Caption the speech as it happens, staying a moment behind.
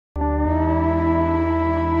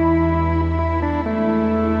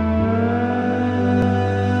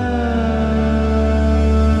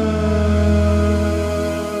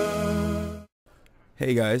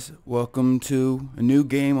guys, welcome to a new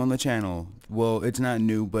game on the channel. Well, it's not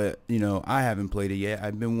new, but you know, I haven't played it yet.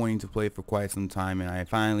 I've been wanting to play it for quite some time, and I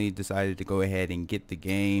finally decided to go ahead and get the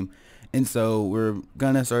game. And so we're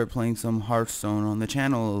gonna start playing some HearthStone on the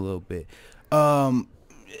channel a little bit.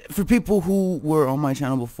 For people who were on my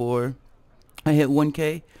channel before I hit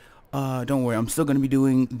 1K, don't worry, I'm still gonna be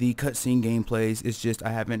doing the cutscene gameplays. It's just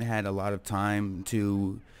I haven't had a lot of time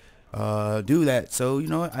to do that. So you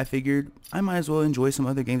know what, I figured I might as well enjoy some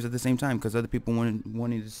other games at the same time, because other people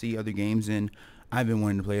wanted to see other games, and I've been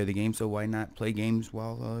wanting to play other games, so why not play games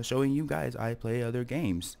while showing you guys I play other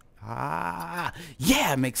games.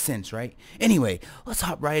 Yeah, makes sense, right? Anyway, let's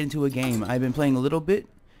hop right into a game. I've been playing a little bit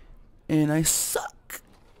and I suck,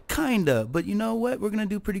 kinda, but you know what, we're gonna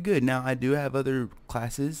do pretty good. Now I do have other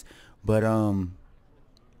classes, but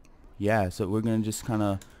yeah, so we're gonna just kind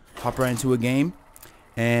of hop right into a game,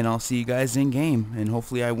 and I'll see you guys in game, and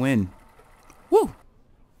hopefully I win. Woo!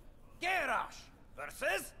 Garrosh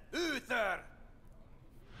versus Uther.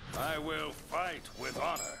 I will fight with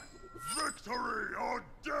honor. Victory or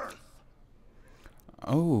death.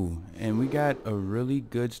 Oh, and we got a really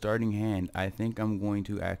good starting hand. I think I'm going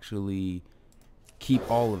to actually keep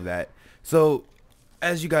all of that. So,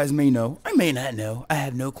 as you guys may know, I may not know, I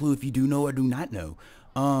have no clue if you do know or do not know.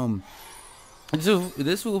 So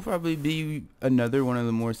this will probably be another one of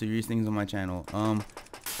the more serious things on my channel.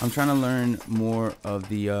 I'm trying to learn more of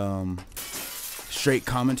the straight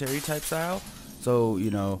commentary type style. So, you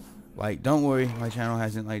know, like, don't worry, my channel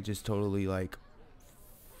hasn't like just totally like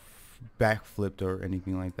backflipped or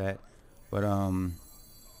anything like that. But no,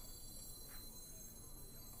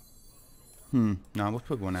 let's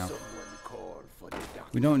put one out.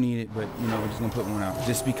 We don't need it, but you know, we're just gonna put one out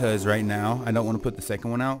just because right now I don't want to put the second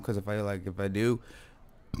one out, because if I do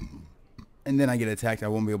and then I get attacked, I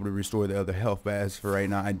won't be able to restore the other health. But as for right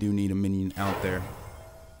now, I do need a minion out there.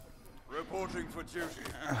 Reporting for duty.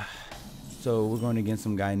 So we're going against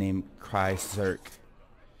some guy named Cry-Zerk.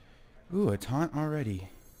 Ooh, a taunt already.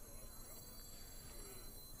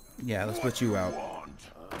 Yeah, let's put you out.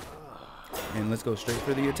 And let's go straight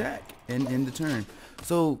for the attack and end the turn.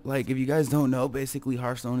 So, like, if you guys don't know, basically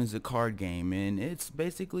Hearthstone is a card game, and it's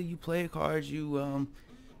basically you play cards, you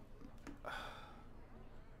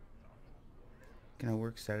Can I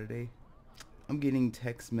work Saturday? I'm getting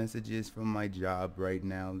text messages from my job right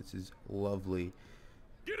now. This is lovely.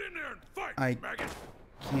 Get in there and fight, maggot.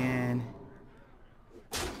 I can.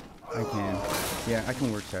 Yeah, I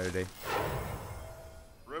can work Saturday.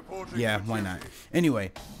 Reporting yeah, why not?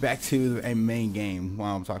 Anyway, back to the main game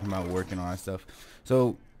while I'm talking about work and all that stuff.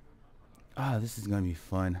 So, this is gonna be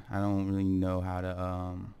fun. I don't really know how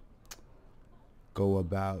to go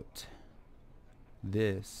about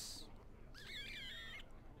this.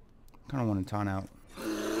 Kind of want to taunt out.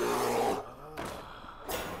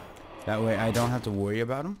 That way I don't have to worry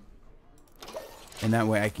about him, and that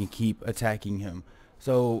way I can keep attacking him.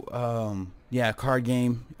 So yeah, card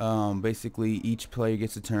game. Basically each player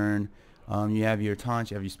gets a turn. You have your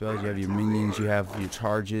taunts, you have your spells, you have your minions, you have your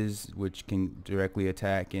charges, which can directly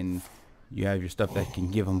attack, and you have your stuff that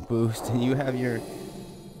can give them boost, and you have your,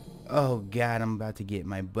 oh god, I'm about to get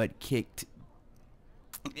my butt kicked.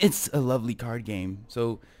 It's a lovely card game.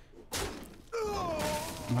 So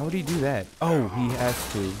why would he do that? Oh, he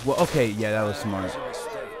has to. Well, okay, yeah, that was smart.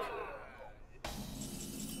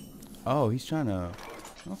 Oh, he's trying to,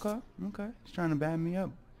 okay, he's trying to bad me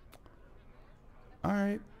up.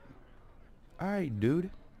 Alright, dude.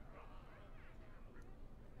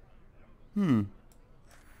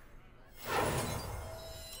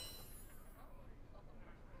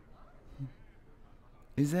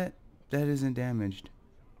 Is that isn't damaged?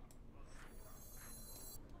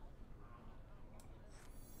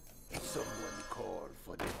 Someone call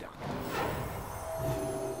for the doctor.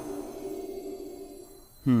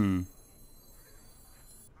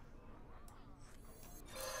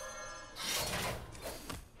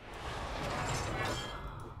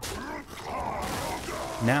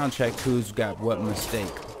 Now check who's got what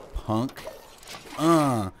mistake, punk.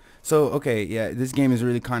 So okay, yeah, this game is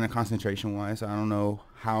really kind of concentration wise. So I don't know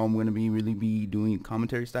how I'm gonna really be doing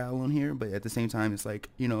commentary style on here, but at the same time, it's like,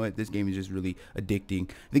 you know what, this game is just really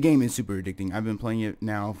addicting. The game is super addicting. I've been playing it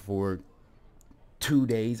now for 2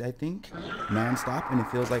 days, I think, non-stop, and it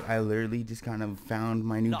feels like I literally just kind of found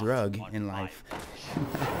my new drug in life.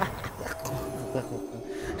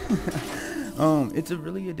 It's a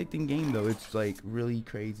really addicting game though. It's like really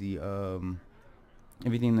crazy.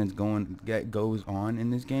 Everything that goes on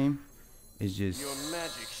in this game is just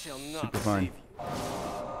super fun.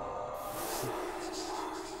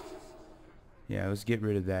 Yeah, let's get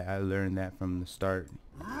rid of that. I learned that from the start.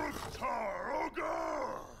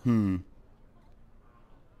 Let's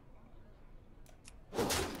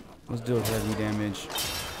do heavy damage.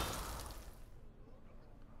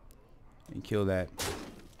 And kill that.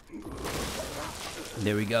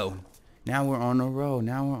 There we go. Now we're on a roll.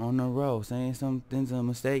 Now we're on a roll. Saying something's a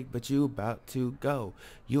mistake, but you about to go.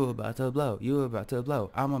 You about to blow. You about to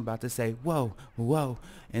blow. I'm about to say whoa, whoa,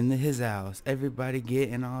 in his house. Everybody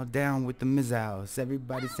getting all down with the missiles.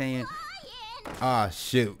 Everybody saying, ah,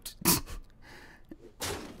 shoot.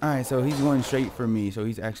 Alright, so he's going straight for me. So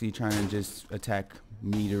he's actually trying to just attack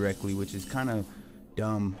me directly, which is kind of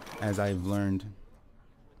dumb, as I've learned.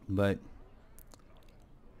 But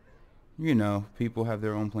you know, people have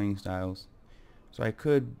their own playing styles. So I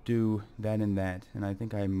could do that and that, and I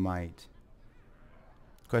think I might.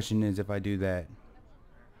 Question is, if I do that,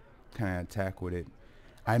 can I attack with it?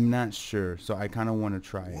 I'm not sure, so I kind of want to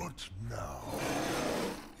try it. What now?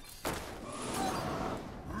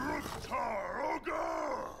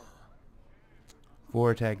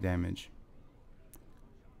 4 attack damage.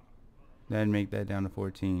 That'd make that down to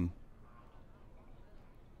 14.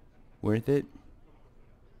 Worth it?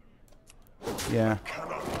 Yeah.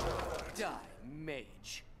 Die,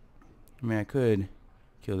 mage. I mean, I could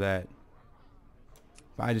kill that.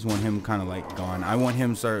 But I just want him kind of like gone. I want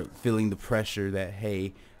him to start feeling the pressure that,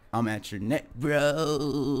 hey, I'm at your neck,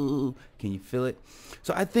 bro. Can you feel it?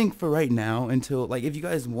 So I think for right now, until, like, if you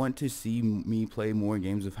guys want to see me play more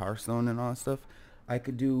games of Hearthstone and all that stuff, I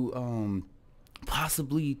could do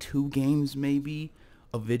possibly 2 games, maybe,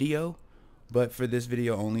 a video. But for this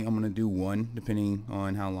video only, I'm going to do 1, depending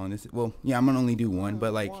on how long this is. Well, yeah, I'm going to only do 1,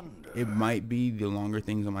 but, like, it might be the longer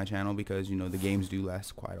things on my channel because, you know, the games do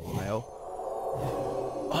last quite a while.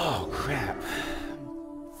 Oh, crap.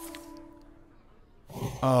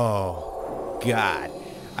 Oh, God.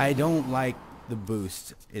 I don't like the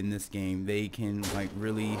boost in this game. They can, like,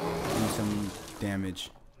 really do some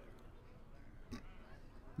damage.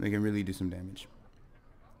 They can really do some damage.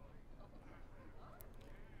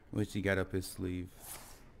 Which he got up his sleeve.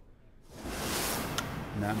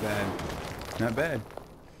 Not bad. Not bad.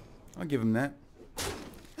 I'll give him that.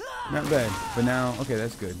 Not bad. But now, okay,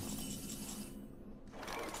 that's good.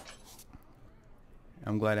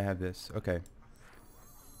 I'm glad I have this. Okay.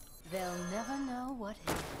 They'll never know what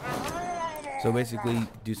hit. So basically,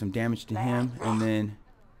 do some damage to him and then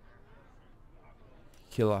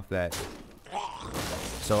kill off that.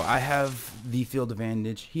 So I have the field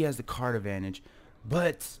advantage. He has the card advantage.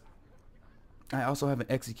 But I also have an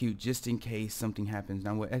execute just in case something happens.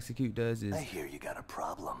 Now what execute does is, I hear you got a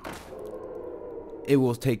problem. it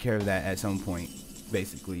will take care of that at some point,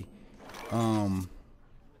 basically.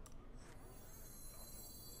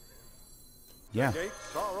 Yeah.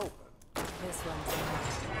 Gates are open. This one's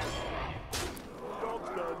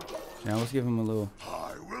Job's done. Now let's give him a little.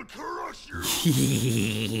 I will crush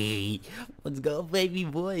you. Let's go, baby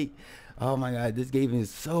boy. Oh my god, this game is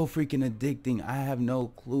so freaking addicting. I have no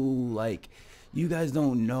clue. Like, you guys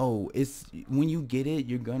don't know. It's when you get it,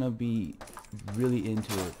 you're gonna be really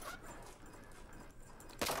into it.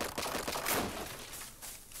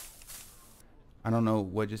 I don't know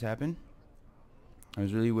what just happened. It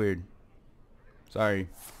was really weird. Sorry.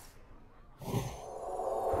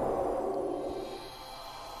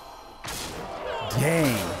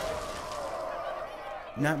 Dang.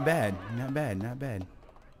 Not bad. Not bad. Not bad.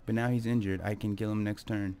 But now he's injured. I can kill him next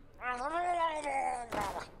turn.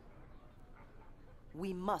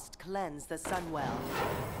 We must cleanse the Sunwell.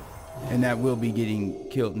 And that will be getting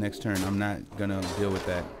killed next turn. I'm not gonna deal with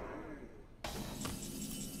that.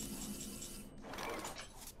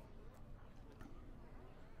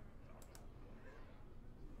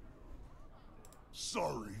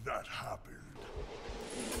 Sorry that happened.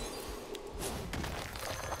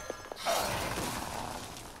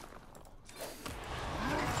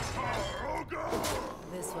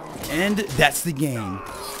 this one's And that's the game.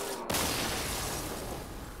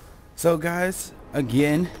 So guys,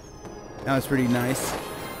 again, that was pretty nice.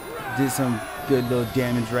 Did some good little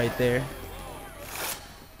damage right there.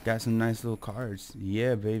 Got some nice little cards.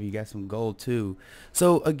 Yeah, baby, got some gold too.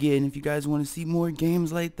 So again, if you guys want to see more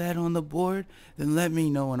games like that on the board, then let me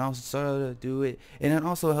know and I'll start to do it. And it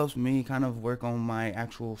also helps me kind of work on my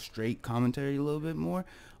actual straight commentary a little bit more.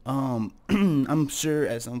 I'm sure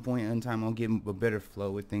at some point in time I'll get a better flow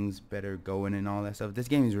with things better going and all that stuff. This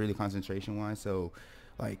game is really concentration wise, so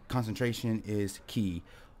like concentration is key.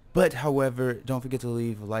 But however, don't forget to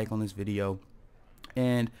leave a like on this video,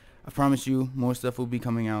 and I promise you more stuff will be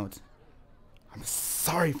coming out. I'm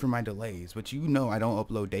sorry for my delays, but you know I don't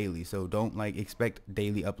upload daily, so don't like expect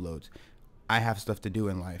daily uploads. I have stuff to do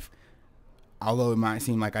in life. Although it might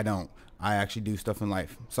seem like I don't. I actually do stuff in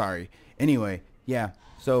life. Sorry. Anyway, yeah,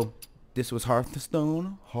 so this was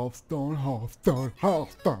HearthStone,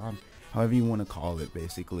 however you want to call it,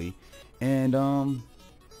 basically. And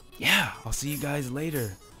yeah, I'll see you guys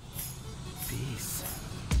later. Peace.